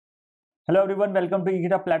Hello everyone, welcome to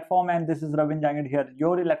Ekeeda platform, and this is Jangid here,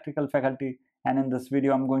 your electrical faculty. And in this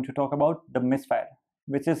video I'm going to talk about the misfire,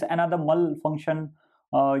 which is another malfunction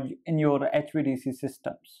in your HVDC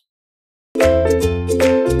systems.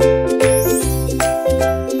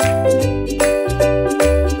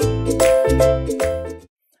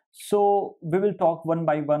 So we will talk one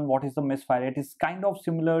by one what is the misfire. It is kind of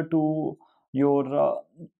similar to your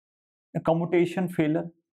commutation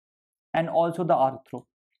failure and also the R-throw.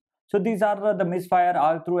 So these are the misfire,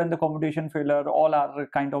 R-through, and the commutation failure. All are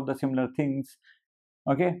kind of the similar things.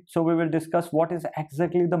 Okay, so we will discuss what is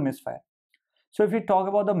exactly the misfire. So if we talk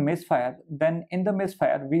about the misfire, then in the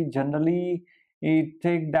misfire we generally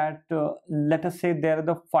take that let us say there are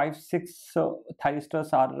the 5-6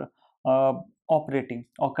 thyristors are operating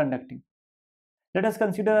or conducting. Let us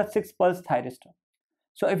consider a 6 pulse thyristor.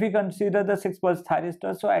 So if we consider the 6 pulse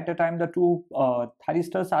thyristor, so at a time the two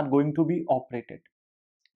thyristors are going to be operated.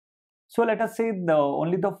 So let us say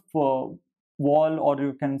only the wall, or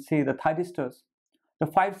you can say the thyristors, the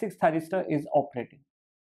 5-6 thyristor is operating.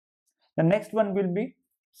 The next one will be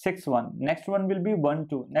 6-1, next one will be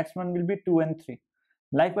 1-2, next one will be 2 and 3.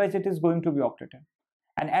 Likewise, it is going to be operated.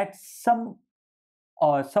 And at some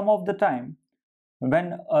of the time,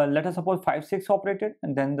 when let us suppose 5-6 operated,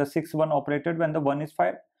 and then the 6-1 operated when the 1 is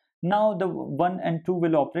fired. Now the 1 and 2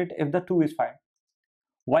 will operate if the 2 is fired.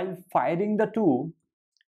 While firing the 2,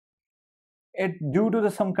 due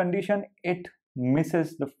to some condition it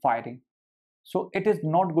misses the firing, so it is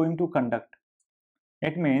not going to conduct.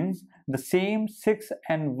 It means the same 6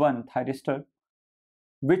 and 1 thyristor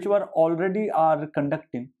which were already are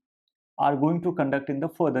conducting are going to conduct in the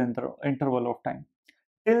further interval of time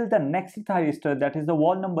till the next thyristor, that is the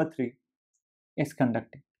wall number 3, is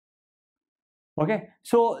conducting. Okay,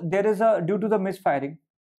 so there is a due to the misfiring,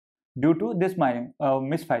 due to this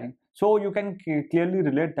misfiring, so you can clearly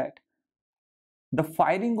relate that the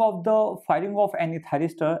firing of any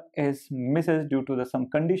thyristor is misses due to some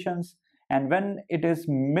conditions, and when it is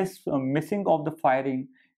missing of the firing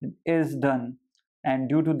is done, and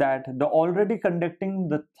due to that the already conducting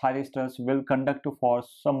the thyristors will conduct for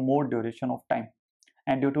some more duration of time,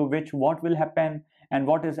 and due to which what will happen and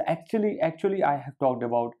what is actually I have talked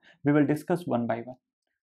about, we will discuss one by one.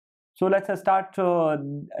 So let's start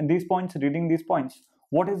these points, reading these points.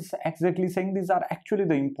 What is exactly saying? These are actually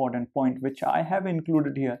the important point which I have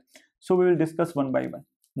included here. So we will discuss one by one.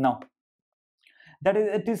 Now, that is,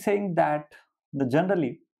 it is saying that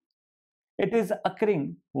generally it is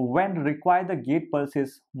occurring when required the gate pulse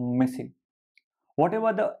is missing.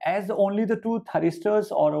 Whatever as only the two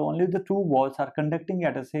thyristors or only the two walls are conducting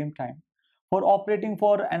at the same time, for operating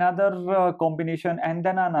for another combination and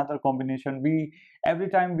then another combination, we every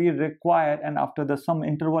time we require, and after some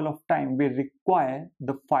interval of time we require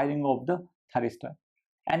the firing of the thyristor,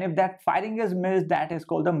 and if that firing is missed, that is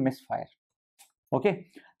called the misfire. Okay,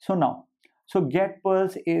 so now gate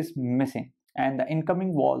pulse is missing and the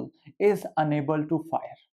incoming wall is unable to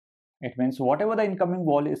fire. It means whatever the incoming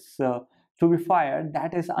wall is to be fired,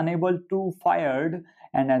 that is unable to fired,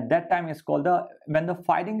 and at that time is called when the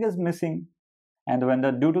firing is missing, and when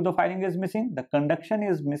due to the firing is missing, the conduction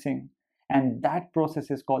is missing, and that process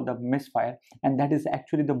is called the misfire, and that is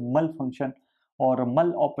actually the malfunction or a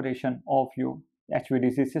mal-operation of your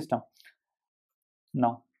HVDC system.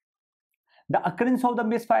 Now, the occurrence of the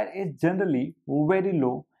misfire is generally very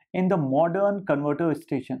low in the modern converter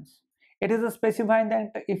stations. It is specifying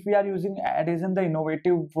that if we are using the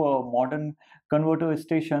innovative modern converter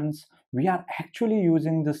stations, we are actually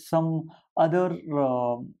using some other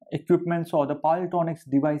equipments or the power electronics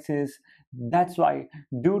devices. That's why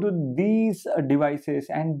due to these devices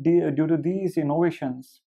and due to these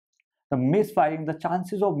innovations, the misfiring, the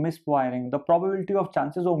chances of misfiring, the probability of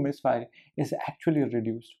chances of misfiring is actually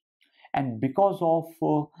reduced. And because of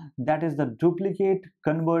that is the duplicate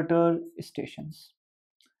converter stations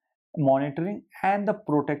monitoring and the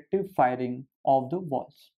protective firing of the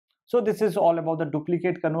walls. So this is all about the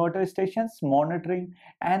duplicate converter stations monitoring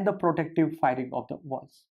and the protective firing of the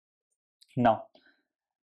walls. Now,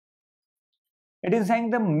 it is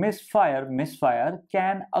saying the misfire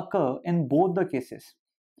can occur in both the cases,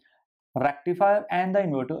 rectifier and the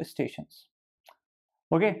inverter stations.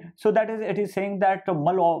 Okay, so that is, it is saying that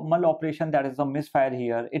mal operation, that is the misfire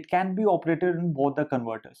here, it can be operated in both the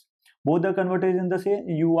converters. Both the converters in the same,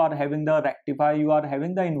 you are having the rectifier, you are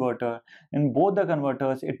having the inverter. In both the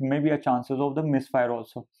converters, it may be a chances of the misfire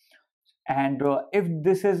also. And if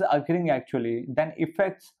this is occurring actually, then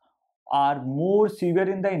effects are more severe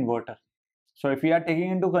in the inverter. So if we are taking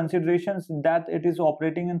into considerations that it is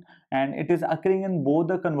operating in and it is occurring in both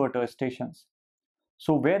the converter stations,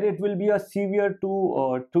 So where it will be a severe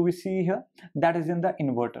to we see here, that is in the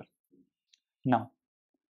inverter. Now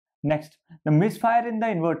next, the misfire in the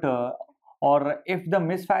inverter, or if the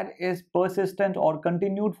misfire is persistent or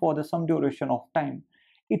continued for the some duration of time,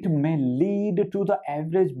 it may lead to the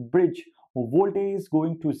average bridge voltage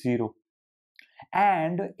going to zero,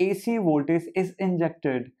 and AC voltage is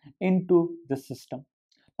injected into the system.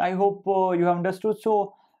 I hope you have understood.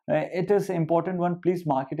 So it is important one, please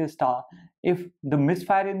mark it a star. If the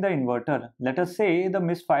misfire in the inverter, let us say the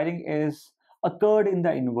misfiring is occurred in the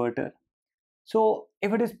inverter, so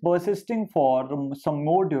if it is persisting for some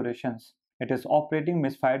more durations, it is operating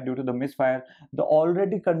misfire. Due to the misfire, the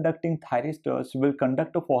already conducting thyristors will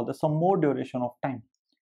conduct for the some more duration of time.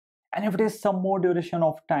 And if it is some more duration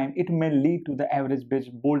of time, it may lead to the average bridge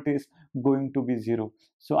voltage going to be zero.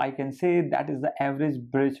 So I can say that is the average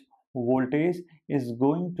bridge voltage is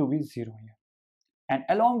going to be zero here. And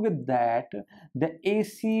along with that, the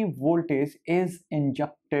AC voltage is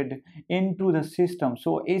injected into the system.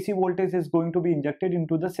 So AC voltage is going to be injected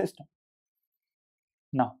into the system.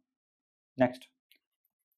 Now next,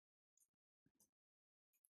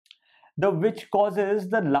 the which causes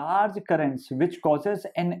the large currents, which causes,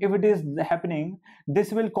 and if it is happening,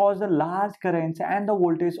 this will cause the large currents and the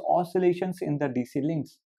voltage oscillations in the DC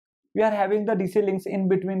links. We are having the DC links in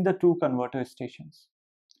between the two converter stations.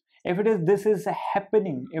 If it is this is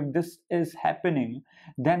happening, if this is happening,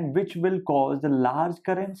 then which will cause the large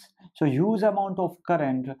currents, so huge amount of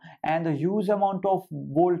current and the huge amount of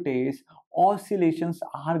voltage oscillations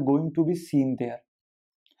are going to be seen there,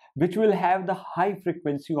 which will have the high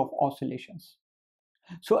frequency of oscillations.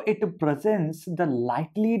 So it presents the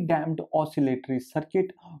lightly damped oscillatory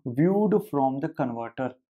circuit viewed from the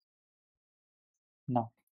converter.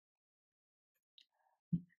 Now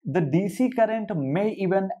the DC current may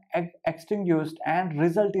even extinguish and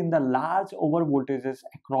result in the large over voltages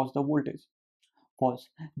across the voltage. Pause.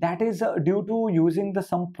 That is due to using the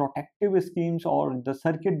some protective schemes or the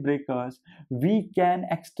circuit breakers, we can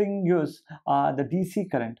extinguish the DC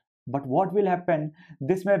current. But what will happen?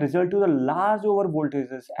 This may result to the large over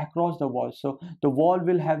voltages across the wall. So the wall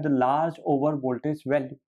will have the large over voltage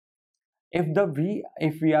value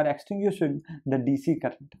if we are extinguishing the DC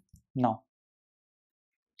current. Now,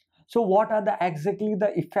 so what are the exactly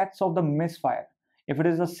the effects of the misfire? If it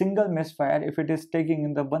is a single misfire, if it is taking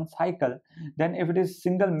in the one cycle, then if it is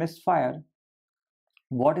single misfire,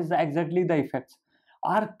 what is the exactly the effects?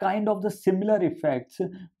 Are kind of the similar effects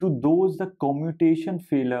to those the commutation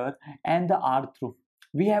failure and the R-through.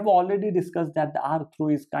 We have already discussed that the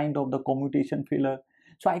R-through is kind of the commutation failure.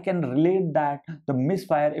 So I can relate that the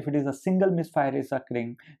misfire, if it is a single misfire is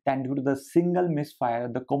occurring, then due to the single misfire,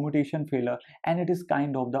 the commutation failure, and it is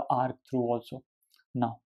kind of the R-through also.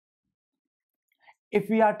 Now, if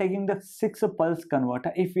we are taking the 6 pulse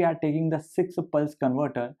converter,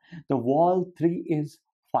 the wall 3 is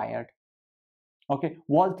fired. Okay,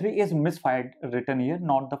 wall 3 is misfired written here,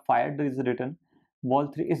 not the fired is written. Wall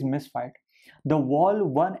 3 is misfired. The wall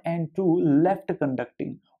 1 and 2 left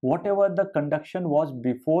conducting. Whatever the conduction was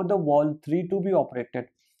before the wall 3 to be operated.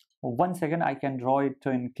 One second, I can draw it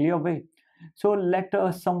in clear way. So let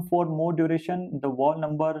some for more duration, the wall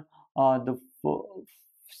number the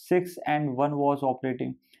 6 and 1 was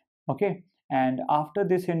operating. Okay, and after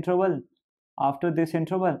this interval,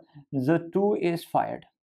 the 2 is fired.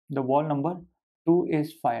 The wall number 2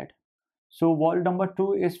 is fired. So wall number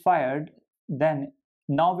 2 is fired. Then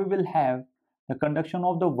now we will have the conduction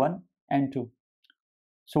of the 1 and 2.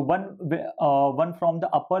 So one from the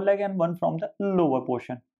upper leg and one from the lower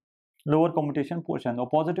commutation portion, or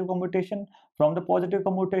positive commutation from the positive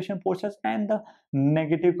commutation process and the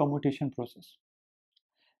negative commutation process.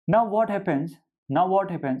 Now what happens?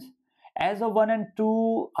 As the 1 and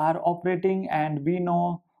 2 are operating, and we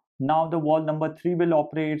know now the wall number 3 will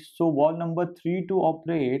operate. So wall number 3 to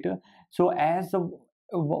operate. So as the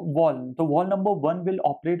wall number 1 will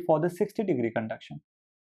operate for the 60-degree conduction.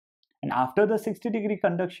 And after the 60-degree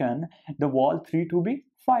conduction, the wall 3 to be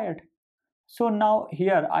fired. So now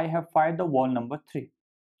here I have fired the wall number 3.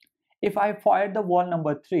 If I fired the wall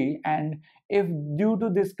number 3, and if due to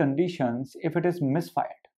these conditions, if it is misfired,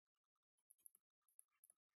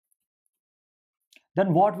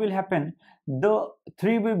 then what will happen? The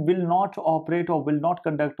 3 will not operate or will not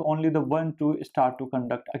conduct, only the 1 2 start to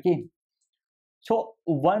conduct again. So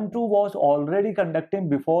 1 2 was already conducting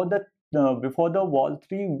before the wall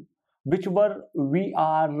 3, which we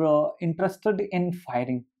are interested in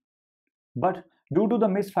firing. But due to the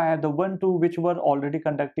misfire, the 1 2 which were already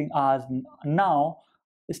conducting are now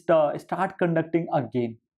start conducting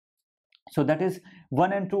again. So that is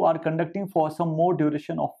 1 and 2 are conducting for some more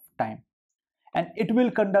duration of time. and it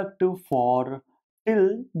will conduct for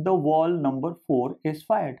till the wall number 4 is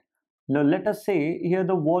fired. Now let us say here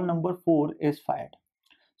the wall number 4 is fired.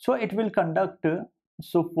 So it will conduct,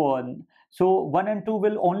 so 1 and 2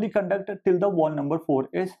 will only conduct till the wall number 4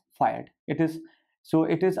 is fired. It is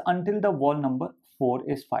until the wall number 4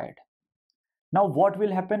 is fired. Now what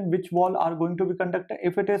will happen? Which wall are going to be conducted?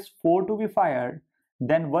 If it is 4 to be fired,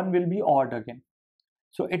 then 1 will be odd again.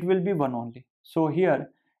 So it will be 1 only. So here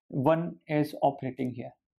 1 is operating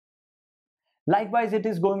here. Likewise, it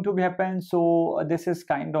is going to be happen. So this is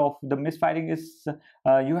kind of the misfiring is,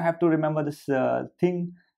 you have to remember this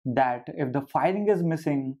thing, that if the firing is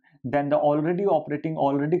missing, then the already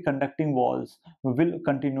conducting walls will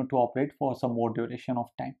continue to operate for some more duration of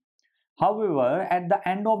time. However, at the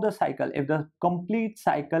end of the cycle, if the complete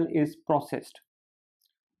cycle is processed,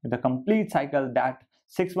 the complete cycle, that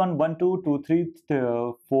 6 1 1 2 2 3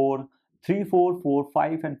 4 3 4 4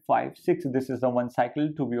 5 and 5 6, this is the one cycle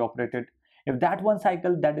to be operated. If that one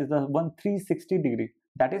cycle, that is the one 360-degree,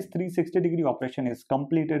 that is 360-degree operation is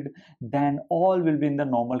completed, then all will be in the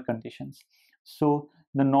normal conditions. So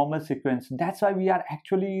the normal sequence, that's why we are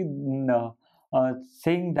actually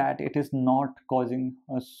saying that it is not causing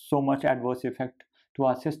so much adverse effect to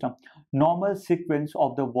our system. Normal sequence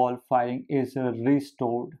of the wall firing is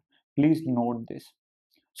restored. Please note this.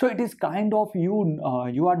 So it is kind of you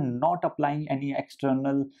are not applying any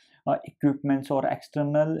external equipments or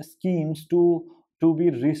external schemes to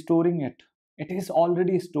be restoring it. It is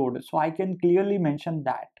already stored. So I can clearly mention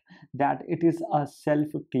that it is a self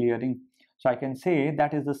clearing. So I can say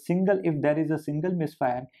that is a single, if there is a single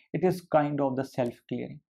misfire, it is kind of the self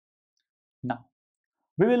clearing. Now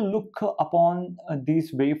we will look upon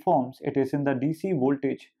these waveforms. It is in the DC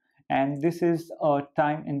voltage, and this is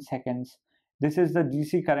time in seconds. This is the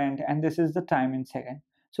DC current, and this is the time in second.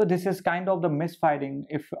 So this is kind of the misfiring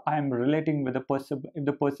if I am relating with if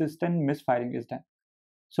the persistent misfiring is done.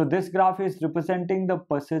 So this graph is representing the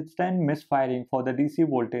persistent misfiring for the DC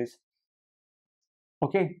voltage,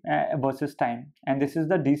 okay, versus time, and this is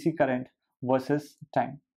the DC current versus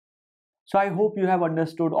time. So I hope you have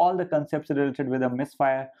understood all the concepts related with a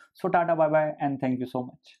misfire. So tata, bye bye, and thank you so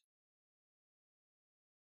much.